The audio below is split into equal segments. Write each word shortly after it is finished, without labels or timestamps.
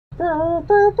I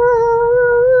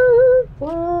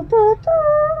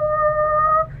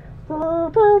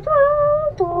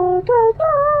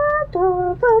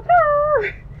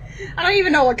don't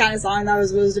even know what kind of song that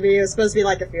was supposed to be. It was supposed to be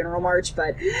like a funeral march,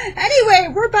 but anyway,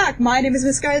 we're back. My name is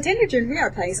MissScarletTanager, and we are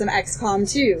playing some Xcom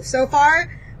 2. So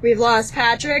far, we've lost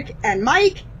Patrick and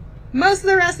Mike. Most of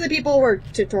the rest of the people were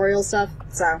tutorial stuff,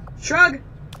 so shrug.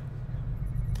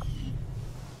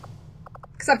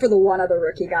 Except for the one other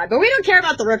rookie guy, but we don't care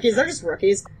about the rookies, they're just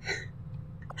rookies.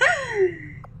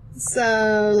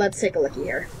 So, let's take a looky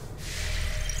here.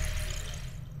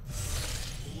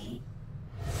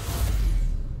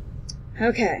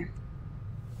 Okay.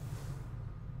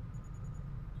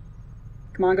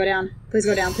 Come on, go down. Please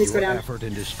go down, please go down. Your effort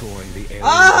in destroying the alien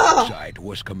website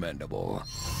was commendable,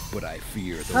 but I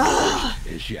fear the worst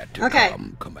is yet to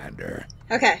come, Commander.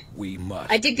 Okay. We must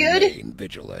remain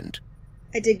vigilant.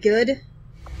 I did good.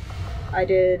 I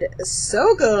did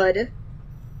so good.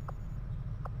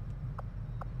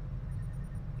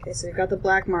 Okay, so we've got the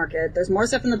black market. There's more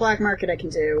stuff in the black market I can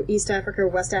do. East Africa,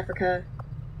 West Africa.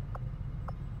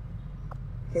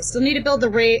 Okay, still need to build the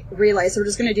relay, so we're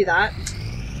just gonna do that.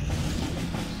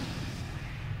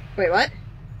 Wait, what?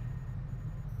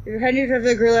 You're heading to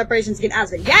the guerrilla operations against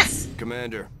Aspen. Yes!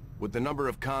 Commander, with the number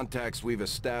of contacts we've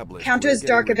established... Counter his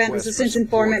dark event resistance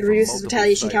informant reduces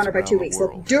retaliation counter by 2 weeks.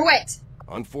 Let's do it!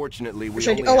 Unfortunately, we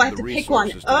only have the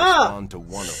resources to respond to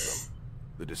one of them.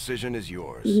 The decision is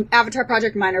yours. Avatar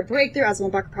Project Minor Breakthrough. As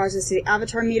one bucket project to the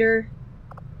Avatar meter.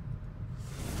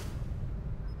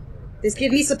 This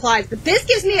gives me supplies, but this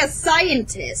gives me a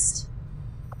scientist.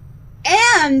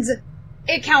 And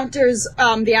it counters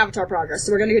the Avatar progress,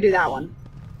 so we're gonna go do that one.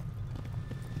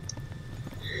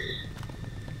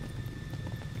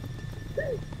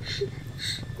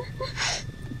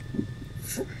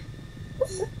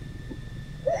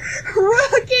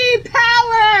 Rookie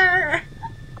power!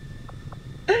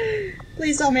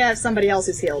 Please tell me I have somebody else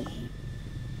who's healed.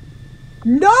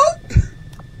 Nope!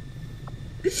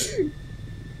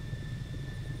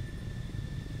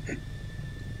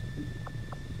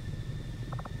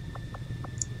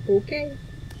 Okay.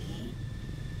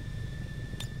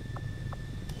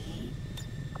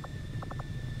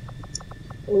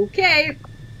 Okay.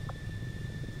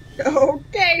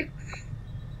 Okay.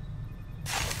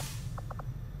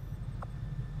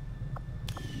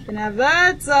 Can have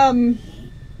that,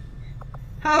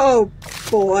 oh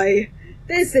boy.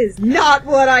 This is not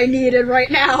what I needed right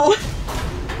now.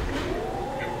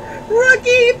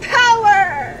 Rookie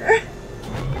power!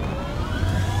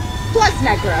 Plus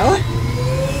Necro.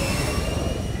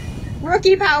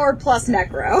 Rookie power plus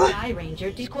Necro. Sky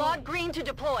Ranger, squad green to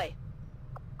deploy.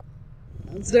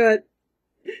 Let's do it.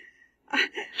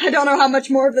 I don't know how much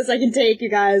more of this I can take, you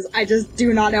guys. I just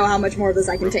do not know how much more of this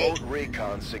I can take. Remote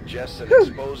recon suggests an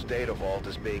exposed data vault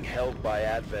is being held by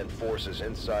Advent forces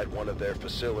inside one of their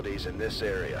facilities in this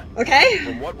area. Okay.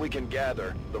 From what we can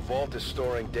gather, the vault is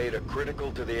storing data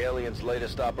critical to the aliens'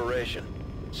 latest operation.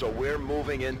 So we're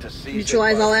moving in to seize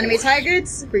neutralize all enemy force.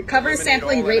 targets, recover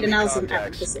sampling, rate analysis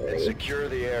at the facility. And secure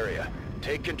the area.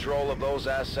 Take control of those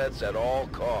assets at all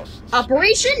costs.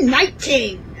 Operation Night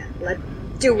King! Let's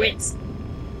do it!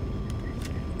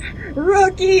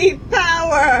 Rookie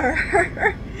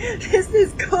power! This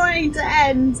is going to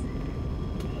end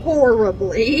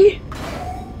horribly.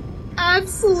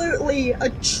 Absolutely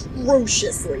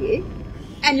atrociously.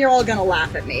 And you're all gonna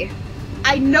laugh at me.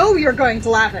 I know you're going to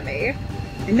laugh at me.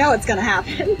 I know it's gonna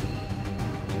happen.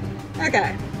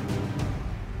 Okay.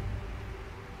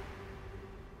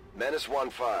 Menace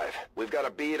 1-5. We've got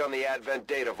a bead on the Advent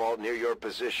data vault near your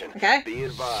position. Okay. Be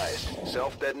advised,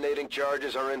 self-detonating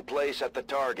charges are in place at the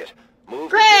target. Move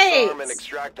Great! to disarm and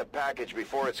extract the package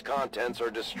before its contents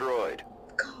are destroyed.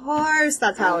 Of course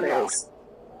that's how it is.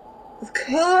 Of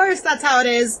course that's how it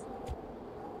is.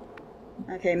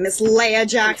 Okay, Miss Leia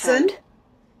Jackson.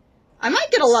 I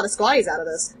might get a lot of squaddies out of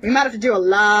this. We might have to do a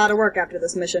lot of work after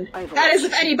this mission. That is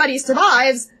if anybody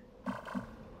survives.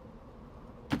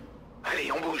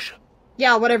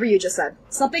 Yeah, whatever you just said.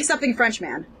 Something something French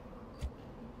man.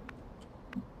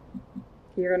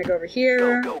 You're gonna go over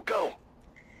here. Go, go, go.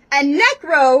 And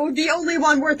Necro, the only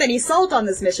one worth any salt on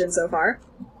this mission so far,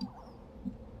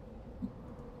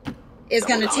 is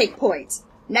gonna take point.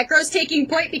 Necro's taking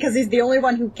point because he's the only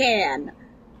one who can.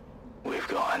 We've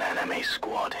got an enemy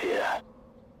squad here.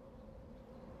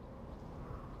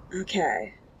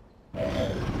 Okay.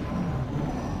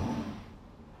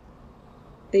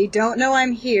 They don't know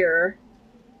I'm here.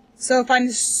 So if I'm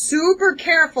super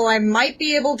careful, I might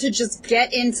be able to just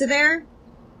get into there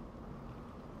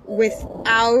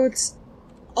without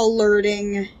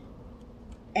alerting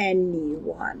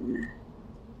anyone.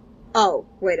 Oh,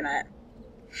 wait a minute.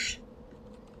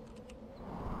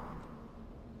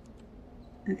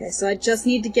 Okay, so I just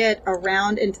need to get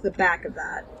around into the back of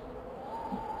that.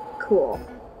 Cool.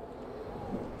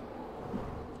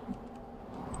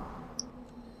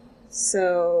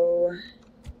 So...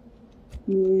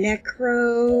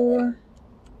 Necro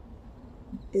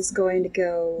is going to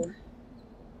go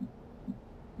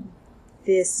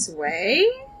this way.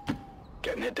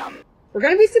 Getting it done. We're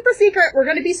gonna be super secret. We're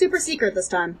gonna be super secret this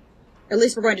time. At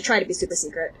least we're going to try to be super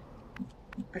secret.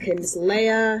 Okay, Miss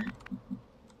Leia.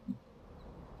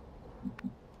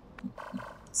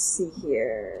 Let's see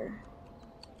here.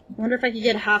 I wonder if I could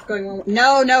get half going one way.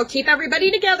 No, no, keep everybody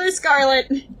together,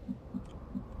 Scarlet!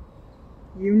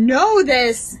 You know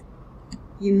this!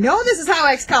 You know this is how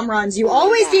XCOM runs. You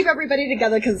always keep everybody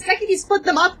together, because the second you split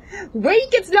them up, Wade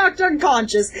gets knocked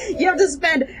unconscious. You have to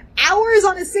spend hours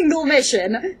on a single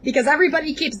mission, because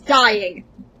everybody keeps dying.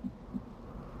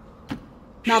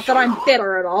 Not that I'm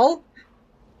bitter at all.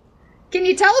 Can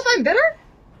you tell if I'm bitter?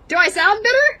 Do I sound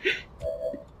bitter?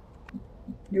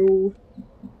 No.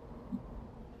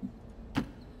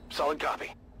 Solid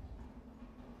copy.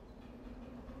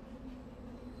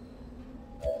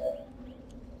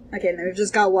 Okay, then we've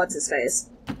just got what's-his-face.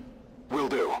 Will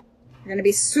do. We're gonna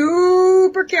be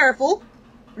super careful.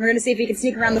 And we're gonna see if we can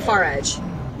sneak around the far edge.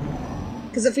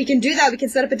 Because if we can do that, we can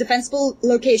set up a defensible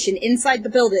location inside the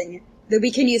building that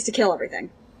we can use to kill everything.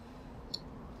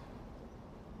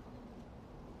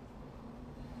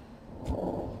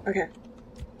 Okay.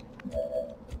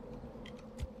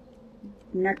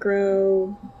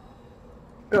 Necro.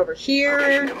 Go over here.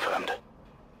 Location confirmed.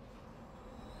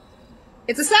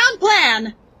 It's a sound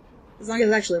plan! As long as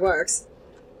it actually works.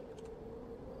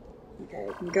 Okay,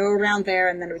 we can go around there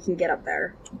and then we can get up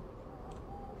there.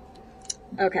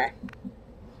 Okay.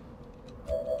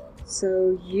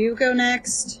 So you go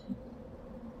next.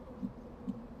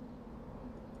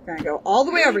 We're gonna go all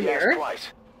the way over here.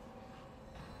 Twice.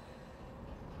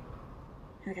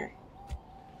 Okay.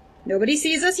 Nobody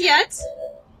sees us yet.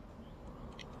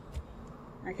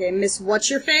 Okay, Miss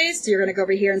What's-Your-Face, you're gonna go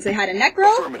over here and say hi to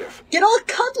Necro. Affirmative. Get all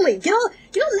cuddly! Get all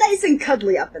nice and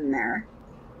cuddly up in there.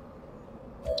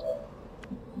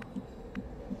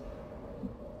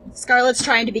 Scarlet's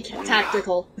trying to be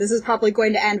tactical. This is probably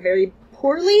going to end very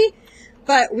poorly,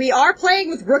 but we are playing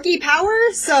with rookie power,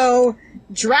 so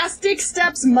drastic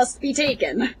steps must be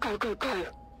taken. Go, go, go.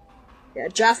 Yeah,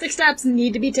 drastic steps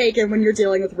need to be taken when you're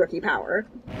dealing with rookie power.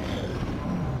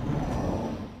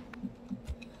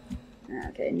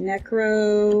 Okay,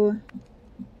 Necro.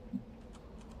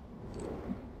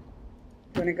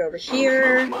 I'm gonna go over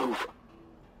here. Move.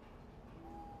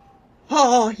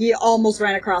 Oh, he almost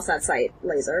ran across that sight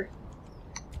laser.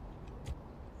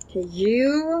 Okay,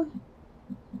 you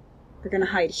are gonna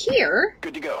hide here.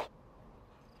 Good to go.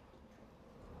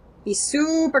 Be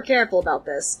super careful about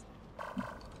this.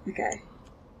 Okay.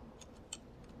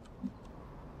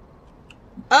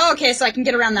 Oh, okay, so I can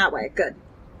get around that way. Good.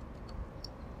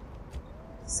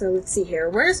 So let's see here.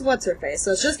 Where's What's-Her-Face?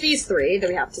 So it's just these three that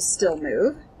we have to still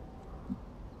move.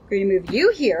 We're gonna move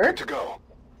you here. Good to go.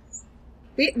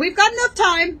 We've got enough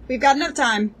time. We've got enough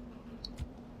time.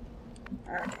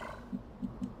 Okay.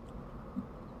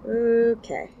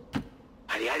 Okay.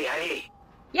 Hurry, hurry, hurry.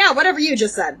 Yeah, whatever you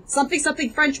just said. Something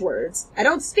French words. I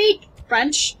don't speak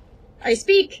French. I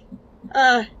speak,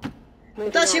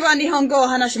 Watashi wa Nihongo o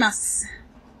hanashimasu.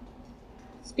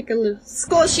 Speak a little,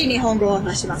 Skoshi Nihongo o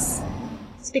hanashimasu.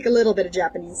 Speak a little bit of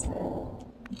Japanese.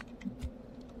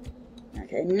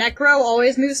 Okay, Necro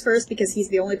always moves first because he's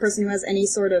the only person who has any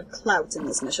sort of clout in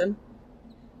this mission.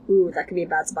 Ooh, that could be a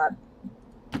bad spot.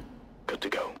 Good to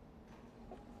go.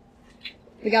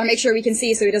 We gotta make sure we can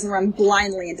see so he doesn't run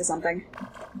blindly into something.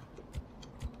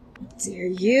 Let's see here,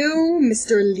 you,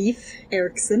 Mr. Leif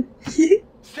Erikson.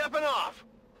 Stepping off.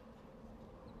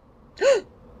 They're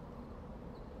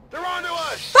on to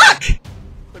us. Fuck!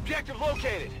 Objective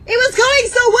located. It was going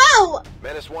so well!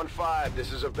 Menace 1-5,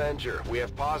 this is Avenger. We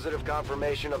have positive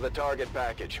confirmation of the target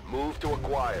package. Move to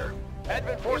acquire.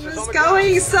 Advent It forces on was the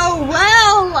going ground. so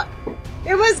well!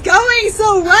 It was going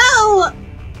so well!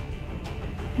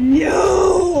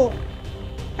 No!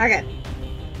 Okay.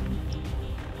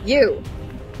 You.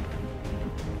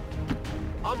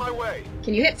 On my way.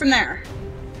 Can you hit from there?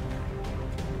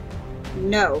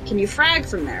 No. Can you frag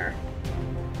from there?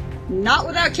 Not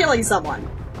without killing someone.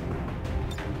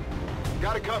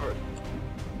 Got it covered.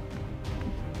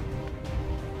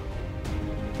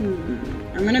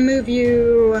 I'm gonna move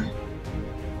you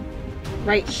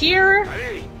right here.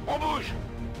 Allez, on bouge.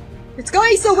 It's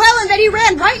going so well, and then he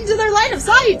ran right into their line of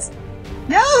sight!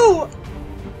 No!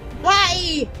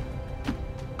 Why?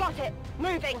 Got it.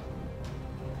 Moving.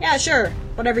 Yeah, sure.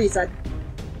 Whatever you said.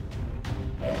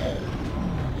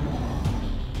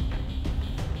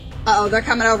 Uh-oh, they're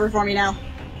coming over for me now.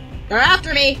 They're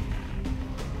after me!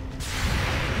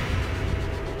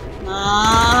 Come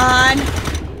on!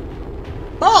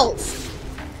 Bolts!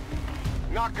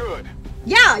 Not good.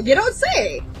 Yeah, you don't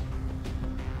say!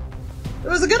 It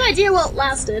was a good idea while it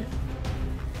lasted.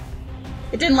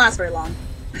 It didn't last very long.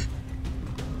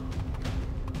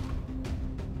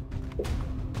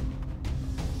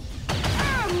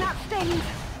 That stings.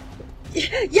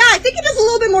 Yeah, I think it does a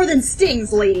little bit more than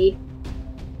stings, lady.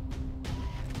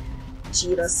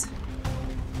 Jeebus.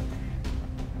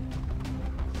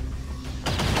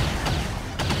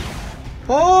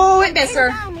 Oh, it missed her.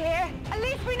 Down here. At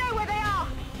least we know where they are.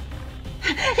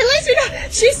 At least we know.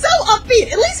 She's so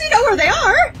upbeat. At least we know where they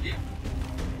are.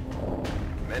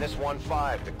 Menace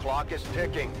 1-5, the clock is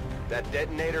ticking. That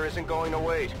detonator isn't going to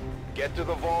wait. Get to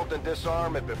the vault and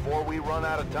disarm it before we run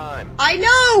out of time. I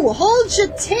know. Hold your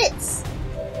tits.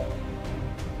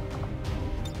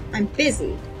 I'm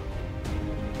busy.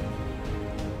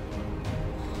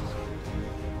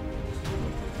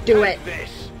 Do it.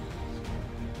 This.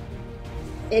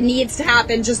 It needs to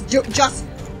happen. Just do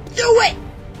it.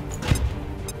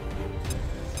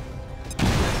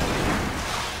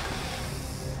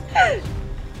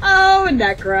 Oh,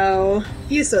 Necro.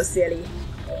 You so silly.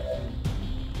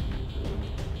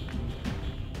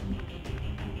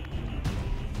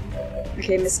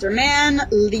 Okay, Mr. Man,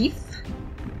 Leaf.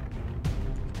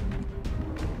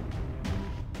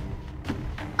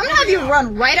 I'm gonna have you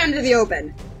run right under the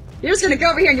open. You're just gonna go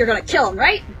over here and you're gonna kill him,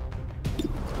 right?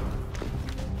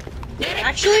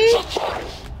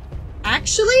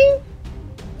 Actually?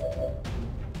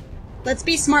 Let's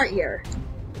be smart here.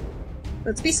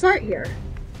 Let's be smart here.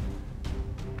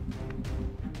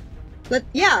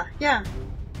 Yeah,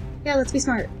 let's be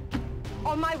smart.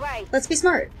 On my way. Let's be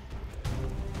smart.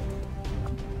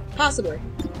 Possibly.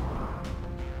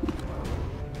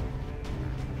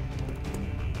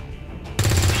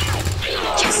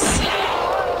 Yes!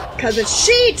 Because if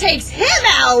she takes him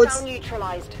out, Now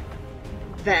neutralized.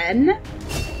 then...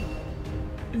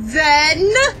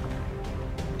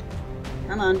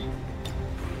 Come on.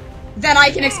 Then I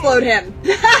can explode him.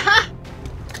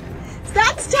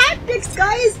 That's tactics,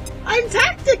 guys! I'm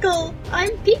tactical!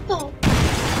 I'm people!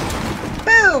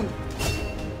 Boom!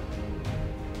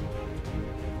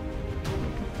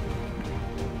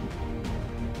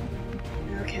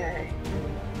 Okay.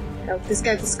 Help this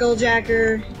guy with the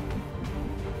skulljacker.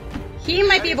 He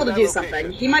might be able to do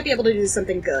something. He might be able to do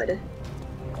something good.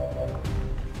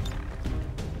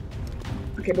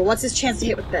 Okay, but what's his chance to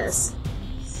hit with this?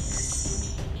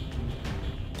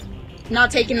 Not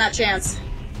taking that chance.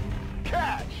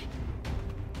 Catch.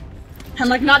 I'm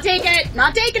like, not taking it!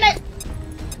 Not taking it!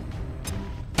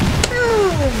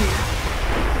 Boom!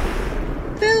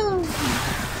 Boom!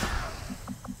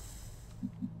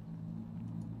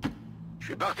 Je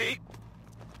suis parti.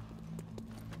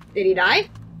 Did he die?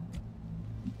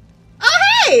 Oh,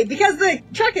 hey! Because the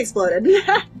truck exploded.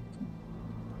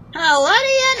 Oh, what do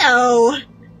you know?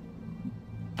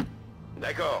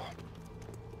 D'accord.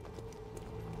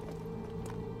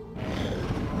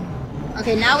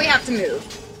 Okay, now we have to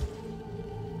move.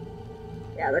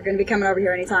 Yeah, they're gonna be coming over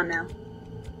here anytime now.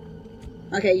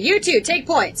 Okay, you two, take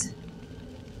points.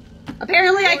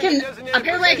 Apparently I can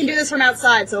do this from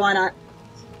outside, so why not?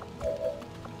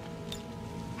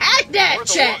 Hack that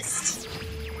chest!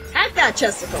 Hack that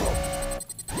chesticle!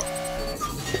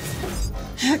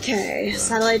 Okay,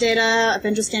 satellite data,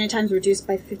 Avenger scanning times reduced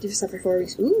by 50% for 4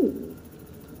 weeks. Ooh.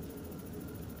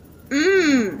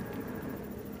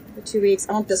 For 2 weeks.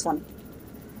 I want this one.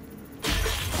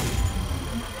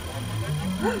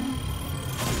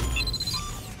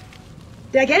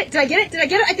 Did I get it? Did I get it? Did I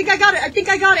get it? I think I got it. I think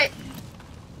I got it.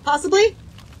 Possibly?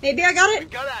 Maybe I got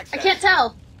it? I can't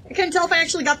tell. I couldn't tell if I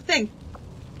actually got the thing.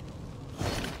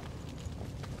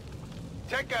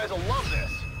 Tech guys will love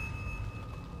this.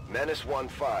 Menace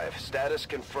 1-5, status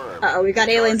confirmed. Uh-oh, we've got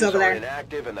aliens over there.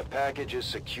 Inactive and the package is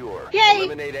secure. Yay!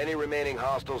 Eliminate any remaining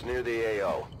hostiles near the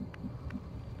AO.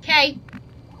 Okay.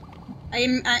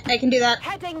 I can do that.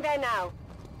 Heading there now.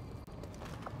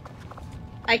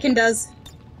 I can does.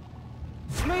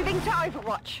 Moving to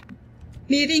Overwatch.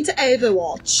 Moving to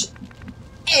Overwatch.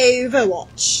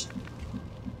 Overwatch.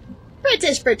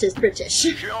 British. British.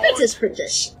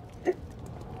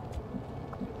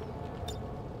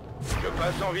 Je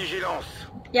passe en vigilance.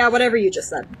 Yeah, whatever you just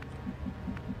said.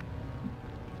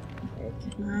 Okay,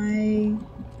 can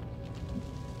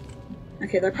I...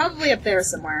 Okay, they're probably up there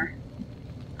somewhere.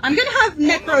 I'm gonna have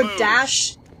Necro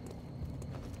dash...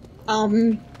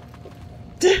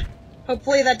 Hold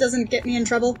Hopefully that doesn't get me in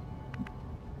trouble.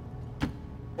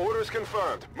 Orders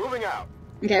confirmed. Moving out.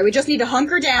 Okay, we just need to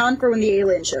hunker down for when the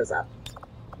alien shows up.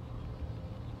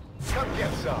 Come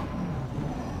get some.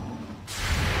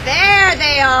 There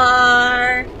they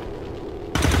are!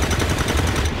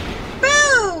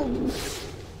 Boom!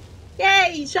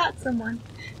 Yay, he shot someone.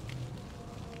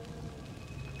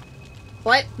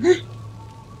 What?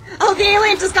 Oh, the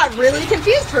alien just got really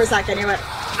confused for a second. He went,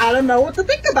 I don't know what to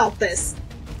think about this.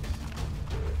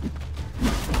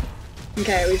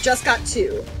 Okay, we've just got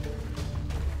 2.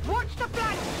 Watch the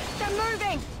flank! They're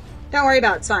moving! Don't worry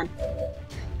about it, it's fine.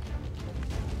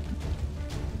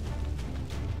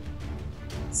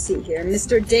 Let's see here.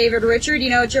 Mr. David Richard, you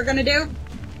know what you're gonna do?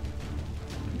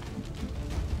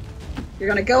 You're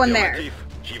gonna go in there.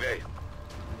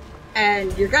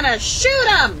 And you're gonna shoot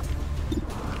him!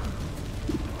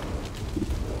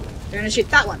 You're gonna shoot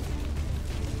that one.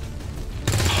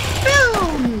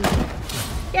 Boom!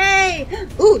 Yay!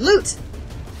 Ooh, loot!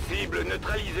 Cible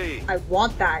neutralisée. I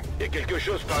want that. Y a quelque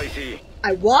chose par ici.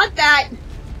 I want that!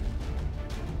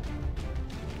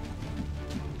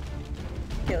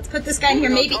 Okay, let's put this guy in here.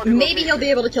 Maybe he'll be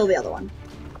able to kill the other one.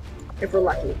 If we're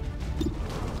lucky.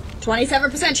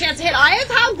 27% chance to hit. I have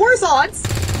had worse odds!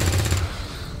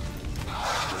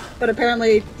 But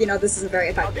apparently, you know, this isn't very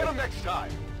I'll effective. get him next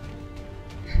time.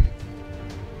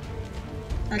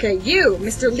 Okay, you,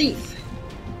 Mr. Leaf.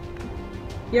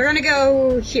 You're gonna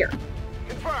go here.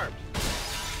 Confirmed.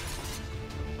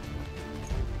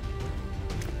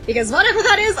 Because whatever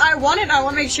that is, I want it, and I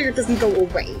want to make sure it doesn't go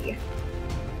away.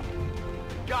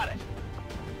 Got it.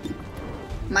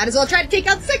 Might as well try to take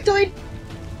out the sectoid.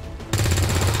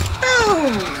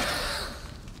 Boom!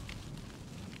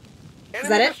 Enemy Is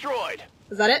that it? destroyed.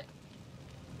 Is that it?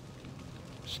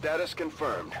 Status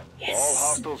confirmed. Yes. All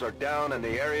hostiles are down and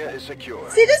the area is secure.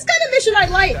 See, this kind of mission I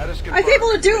like. That is I'm confirmed.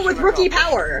 able to do it with Mission Rookie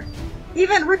accomplished. Power.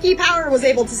 Even Rookie Power was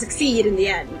able to succeed in the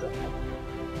end.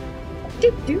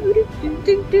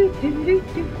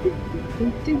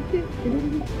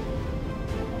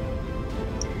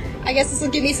 I guess this will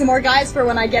give me some more guys for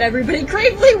when I get everybody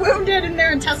gravely wounded and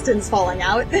their intestines falling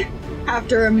out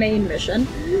after a main mission.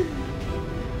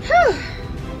 Whew.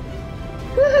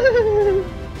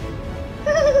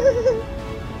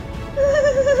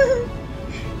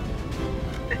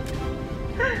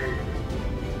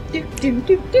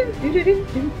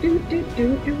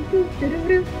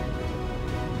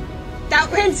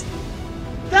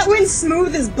 That went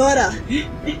smooth as butter.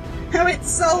 That went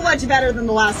so much better than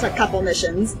the last couple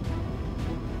missions.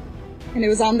 And it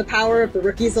was on the power of the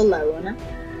rookies alone.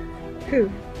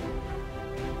 Whew.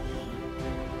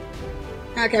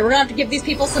 Okay, we're gonna have to give these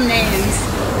people some names.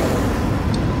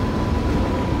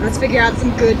 Let's figure out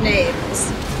some good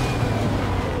names.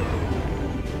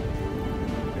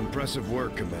 Impressive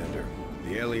work, Commander.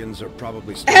 The aliens are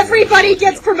probably still... Everybody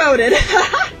gets promoted!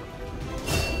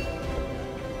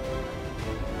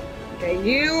 Okay,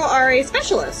 you are a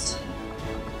specialist.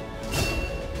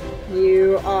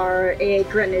 You are a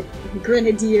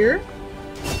grenadier.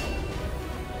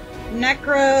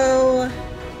 Necro...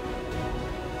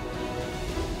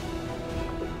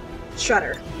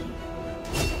 Shredder.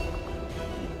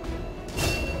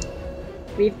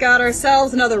 We've got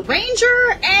ourselves another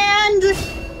ranger and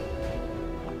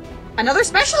another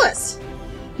specialist.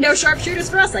 No sharpshooters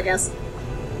for us, I guess.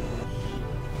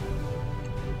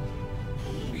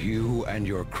 You and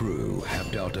your crew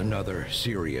have dealt another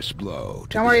serious blow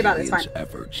to Don't worry about it, it's aliens' fine.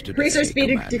 efforts to Research speed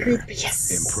Commander. decreased.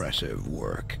 Yes. Impressive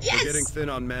work. We're getting Yes. thin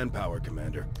on manpower,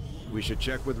 Commander. We should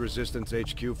check with Resistance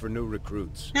HQ for new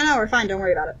recruits. No, we're fine. Don't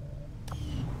worry about it.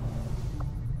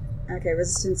 Okay,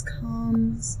 resistance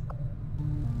comms.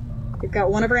 We've got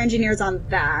one of our engineers on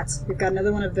that. We've got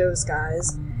another one of those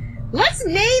guys. Let's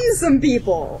name some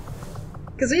people!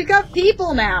 Because we've got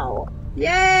people now!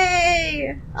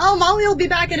 Yay! Oh, Molly will be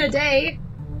back in a day.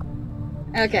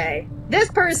 Okay. This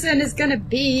person is gonna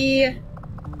be...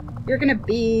 You're gonna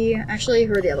be... Actually,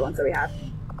 who are the other ones that we have?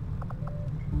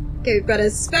 Okay, we've got a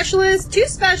specialist, 2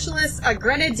 specialists, a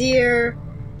grenadier,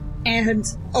 and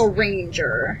a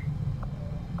ranger.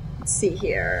 Let's see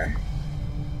here.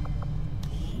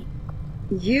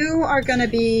 You are gonna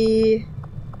be...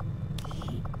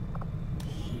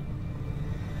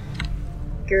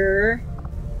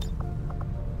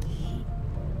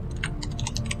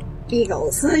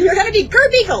 Beagles. You're gonna be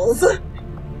Beagles!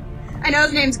 I know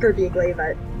his name's Beagley,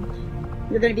 but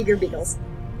you're gonna be Beagles.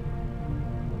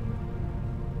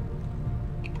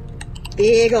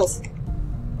 Beagles.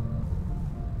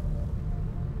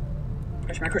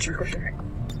 Question mark.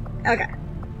 Okay.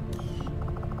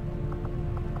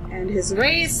 And his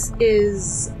race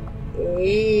is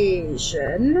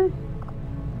Asian.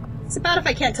 It's about if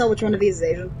I can't tell which one of these is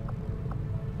Asian.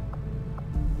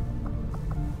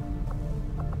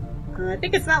 I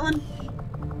think it's that one.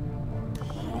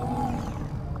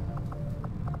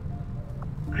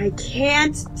 I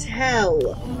can't tell.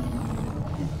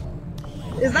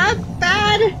 Is that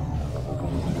bad?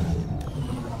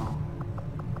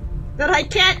 That I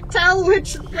can't tell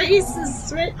which race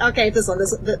is which? Okay, this one.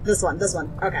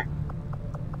 Okay.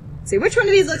 See, which one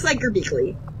of these looks like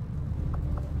Gerbikli?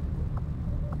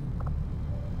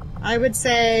 I would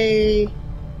say...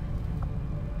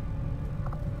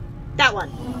 that one.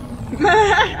 It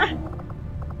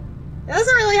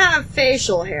doesn't really have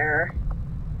facial hair.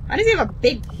 Why does he have a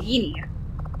big beanie?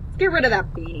 Let's get rid of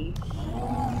that beanie.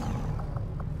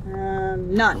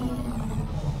 None.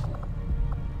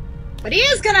 But he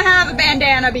is gonna have a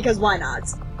bandana because why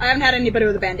not? I haven't had anybody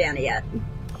with a bandana yet.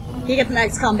 He gets an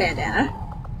XCOM bandana.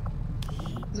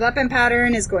 His weapon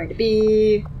pattern is going to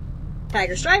be...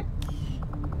 Tiger Stripe.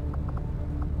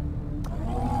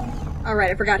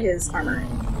 Alright, I forgot his armor.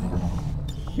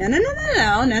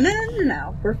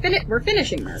 No. We're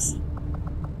finishing this.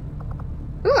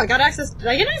 Ooh, I got access. Did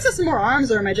I get access to more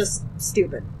arms, or am I just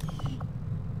stupid?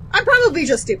 I'm probably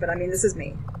just stupid. I mean, this is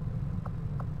me.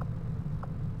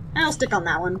 I'll stick on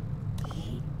that one.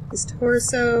 His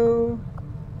torso.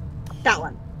 That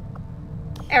one.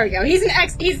 There we go. He's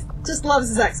just loves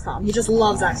his XCOM. He just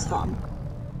loves XCOM.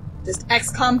 Just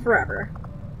XCOM forever.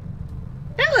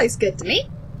 That looks good to me.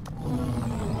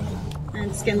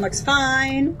 And skin looks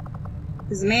fine.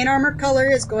 His main armor color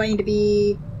is going to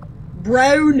be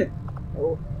brown.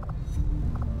 Oh.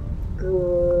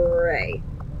 Gray.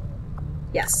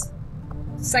 Yes.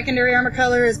 Secondary armor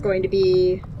color is going to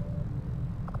be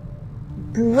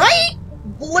bright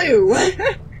blue.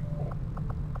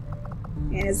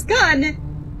 And his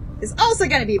gun is also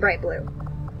going to be bright blue.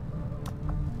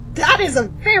 That is a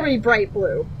very bright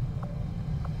blue.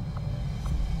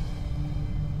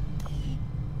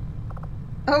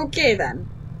 Okay then.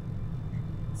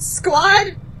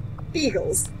 Squad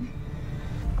Beagles.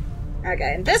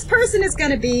 Okay, and this person is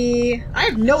gonna be... I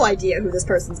have no idea who this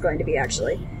person's going to be,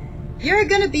 actually. You're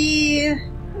gonna be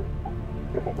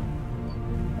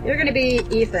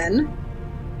Ethan.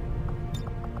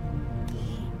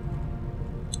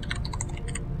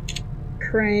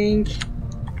 Crank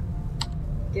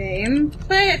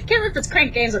gameplay? I can't remember if it's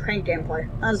crank games or crank gameplay.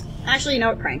 Actually, you know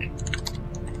what? Crank.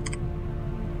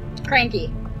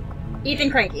 Cranky.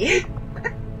 Ethan Cranky.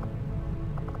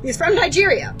 He's from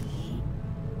Nigeria.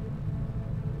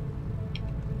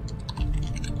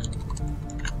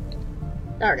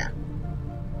 There we go.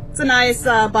 It's a nice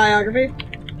biography.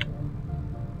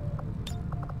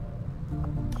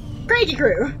 Cranky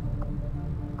Crew.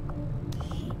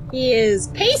 He is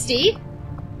pasty,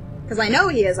 because I know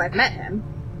he is, I've met him.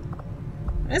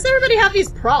 Why does everybody have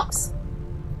these props?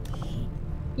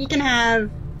 He can have...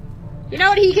 You know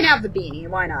what? He can have the beanie.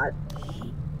 Why not?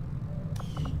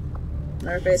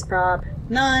 Another face prop.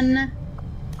 None.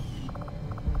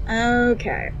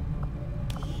 Okay.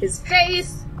 His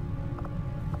face.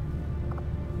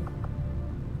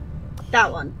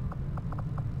 That one.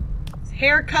 His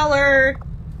hair color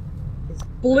is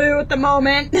blue at the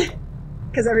moment.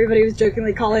 Because everybody was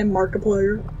jokingly calling him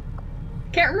Markiplier.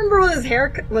 Can't remember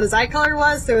what his eye color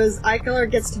was, so his eye color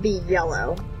gets to be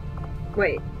yellow.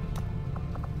 Wait.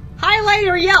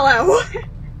 Highlighter yellow!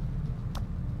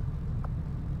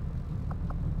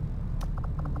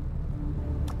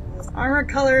 His armor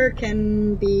color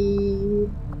can be...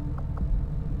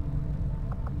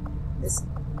 this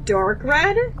dark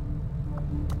red?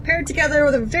 Paired together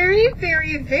with a very,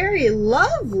 very, very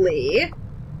lovely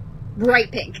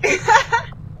bright pink.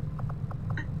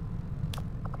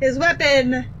 His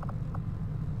weapon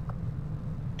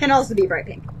can also be bright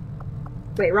pink.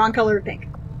 Wait, wrong color of pink.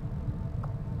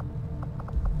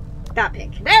 That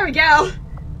pink. There we go!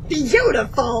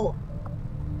 Beautiful!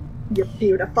 You're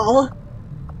beautiful.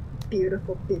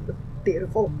 Beautiful, beautiful,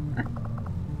 beautiful.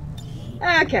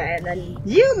 Okay, and then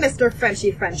you, Mr.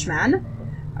 Frenchy Frenchman,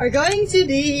 are going to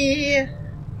be...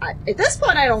 at this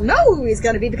point, I don't know who he's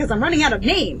going to be because I'm running out of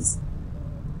names.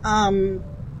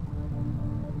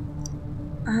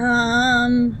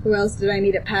 Who else did I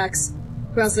meet at PAX?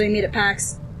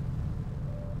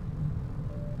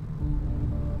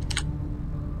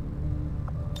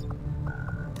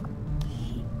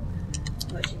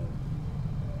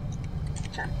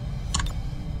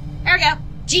 There we go.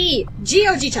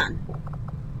 G-O-G-chan.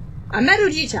 I met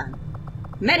Uji-chan.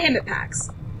 Met him at PAX.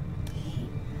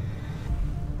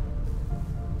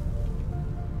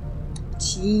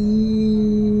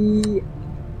 G.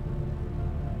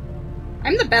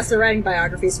 I'm the best at writing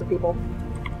biographies for people.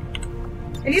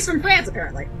 And he's from France,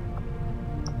 apparently.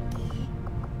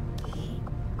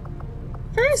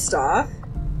 First off,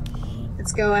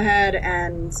 let's go ahead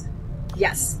and...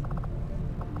 Yes.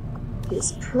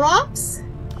 His props.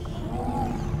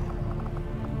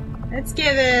 Let's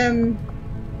give him...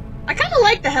 I kind of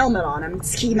like the helmet on him.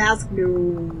 Ski mask,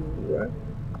 no.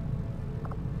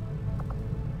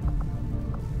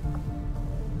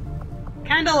 I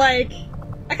kind of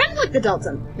like the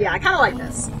Delta. Yeah, I kind of like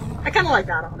this. I kind of like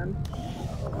that on him.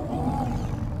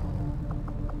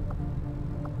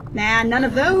 Nah, none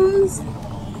of those.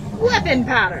 Weapon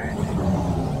pattern.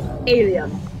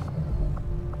 Alien.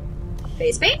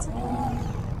 Face paint?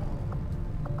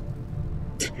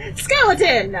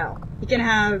 Skeleton! No. You can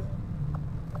have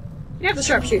the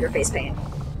sharpshooter face paint.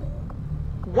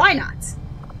 Why not?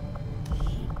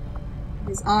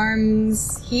 His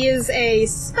arms... He is a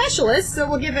specialist, so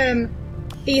we'll give him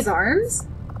these arms.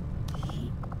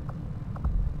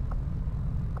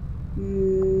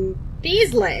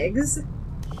 These legs.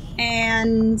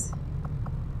 And...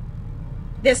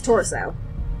 this torso.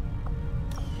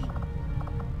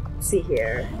 Let's see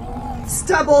here.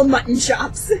 Stubble mutton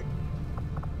chops.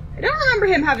 I don't remember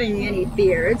him having any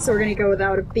beard, so we're gonna go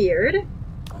without a beard.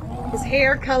 His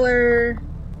hair color...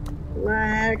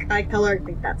 black, eye color, I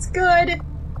think that's good.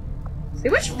 See,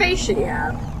 which face should he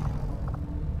have?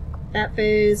 That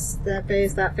face, that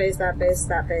face, that face, that face,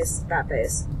 that face, that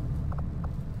face.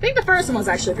 I think the first one was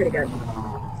actually pretty good.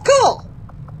 Cool!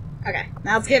 Okay,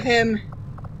 now let's give him...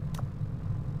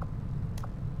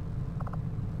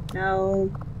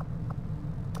 No...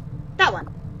 that one.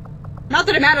 Not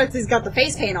that it matters if he's got the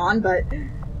face paint on, but...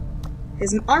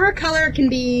 his armor color can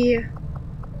be...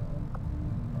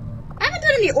 I haven't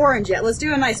done any orange yet. Let's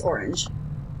do a nice orange.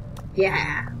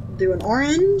 Yeah. Do an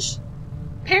orange.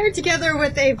 Paired together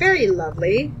with a very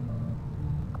lovely...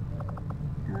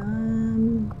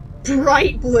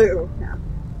 bright blue. No.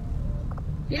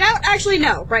 You know, actually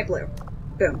no. Bright blue.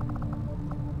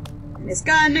 Boom. And his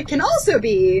gun can also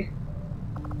be...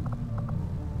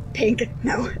 pink.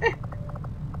 No.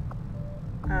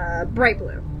 Bright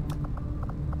blue.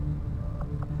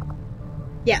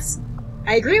 Yes.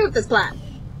 I agree with this plan.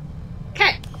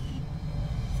 Okay.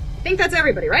 I think that's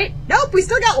everybody, right? Nope, we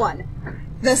still got one.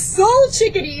 The sole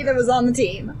chickadee that was on the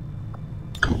team.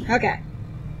 Okay.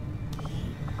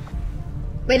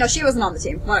 Wait, no, she wasn't on the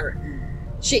team. Whatever.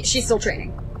 She's still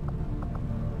training.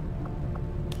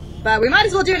 But we might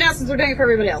as well do it now since we're doing it for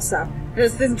everybody else, so.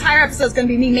 This entire episode is going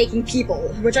to be me making people,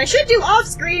 which I should do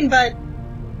off-screen, but...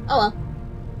 oh well.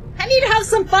 I need to have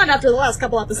some fun after the last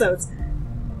couple episodes.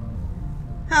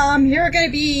 You're gonna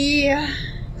be...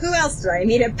 who else did I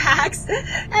meet at PAX?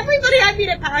 Everybody I meet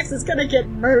at PAX is gonna get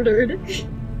murdered.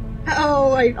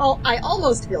 Oh, I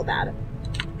almost feel bad.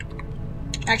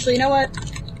 Actually, you know what?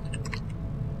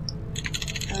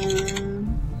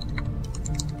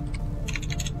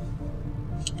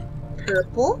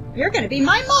 Purple. You're gonna be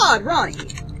my mod, Ronnie.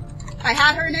 I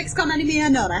had her in Xcom Enemy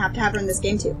Unknown. I have to have her in this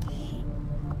game too.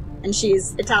 And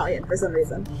she's Italian for some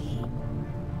reason.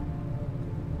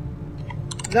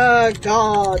 The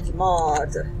God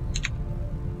mod.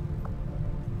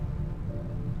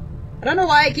 I don't know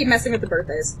why I keep messing with the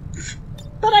birthdays.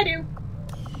 But I do.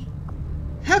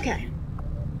 Okay.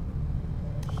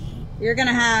 You're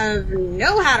gonna have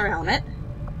no hat or helmet.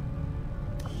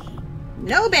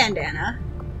 No bandana.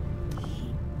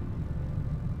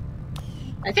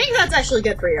 I think that's actually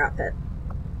good for your outfit.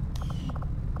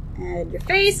 And your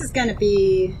face is gonna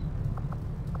be...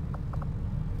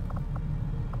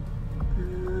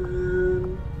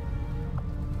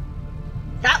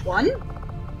 that one.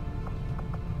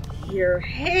 Your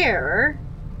hair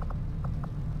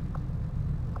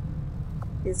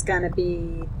is gonna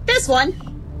be this one.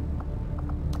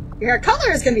 Your hair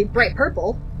color is gonna be bright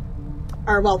purple.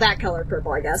 Or, well, that color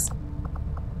purple, I guess.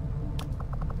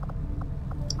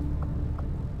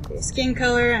 Your skin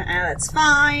color, that's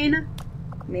fine.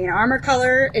 Main armor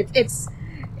color, it's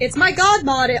my god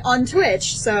mod on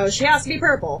Twitch, so she has to be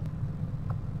purple.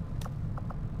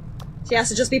 She has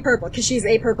to just be purple, because she's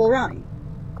a purple Ronnie.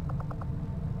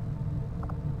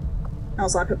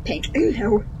 Also, I put pink.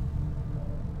 No.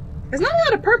 There's not a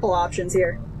lot of purple options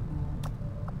here.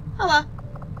 Hello.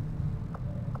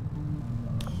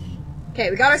 Okay,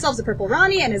 we got ourselves a purple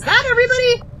Ronnie, and is that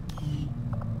everybody?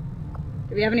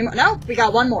 Do we have any more? No, we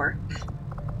got one more.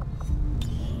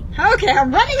 Okay,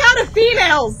 I'm running out of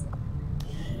females!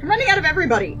 I'm running out of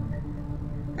everybody.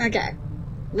 Okay.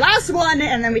 Last one,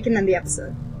 and then we can end the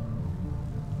episode.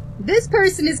 This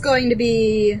person is going to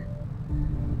be...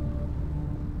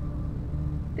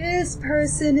 this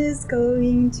person is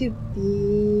going to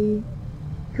be...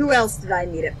 who else did I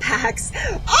meet at PAX?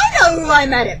 I know who I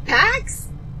met at PAX!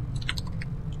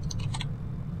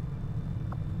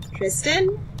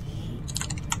 Tristan.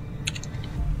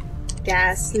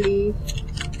 Ghastly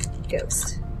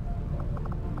Ghost.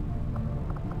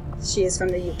 She is from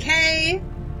the UK.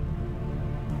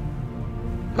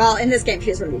 Well, in this game she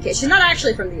is from the UK. She's not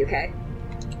actually from the UK.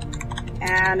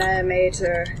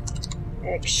 Animator.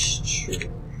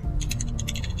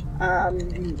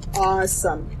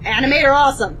 Awesome. Animator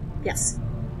awesome! Yes.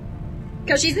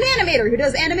 Because she's an animator who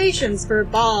does animations for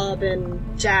Bob and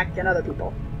Jack and other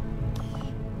people.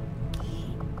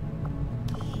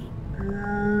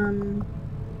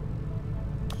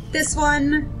 This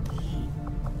one.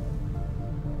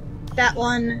 That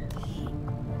one.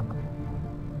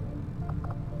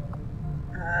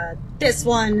 This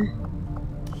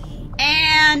one.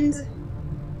 And...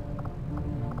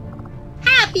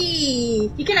 Happy!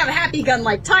 You can have a happy gun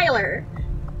like Tyler.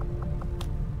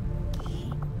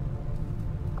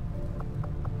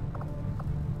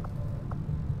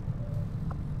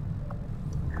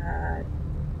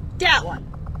 That one.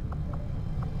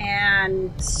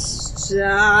 And...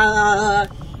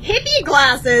 hippie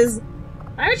glasses!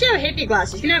 Why would you have hippie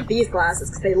glasses? You can have these glasses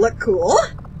because they look cool.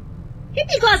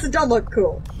 Hippie glasses don't look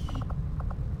cool.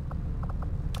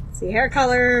 Let's see, hair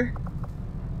color.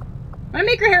 I'm gonna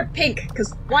make her hair pink,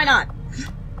 because why not?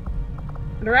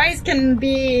 But her eyes can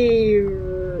be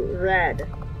red.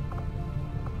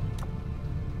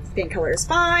 Skin color is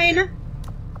fine.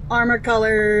 Armor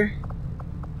color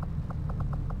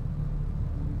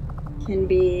can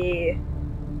be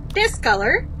this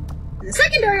color. And the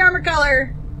secondary armor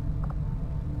color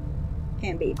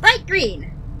can be bright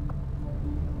green.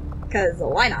 Because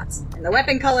why not? And the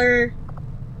weapon color...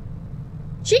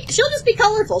 She'll just be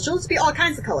colorful. She'll just be all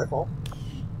kinds of colorful.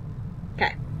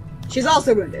 Okay. She's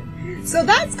also wounded. So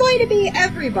that's going to be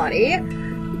everybody. And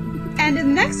in the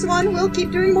next one, we'll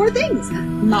keep doing more things.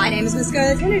 My name is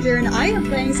MissScarletTanager, and I am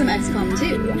playing some XCOM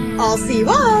 2. I'll see you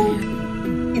all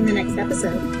in the next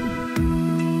episode.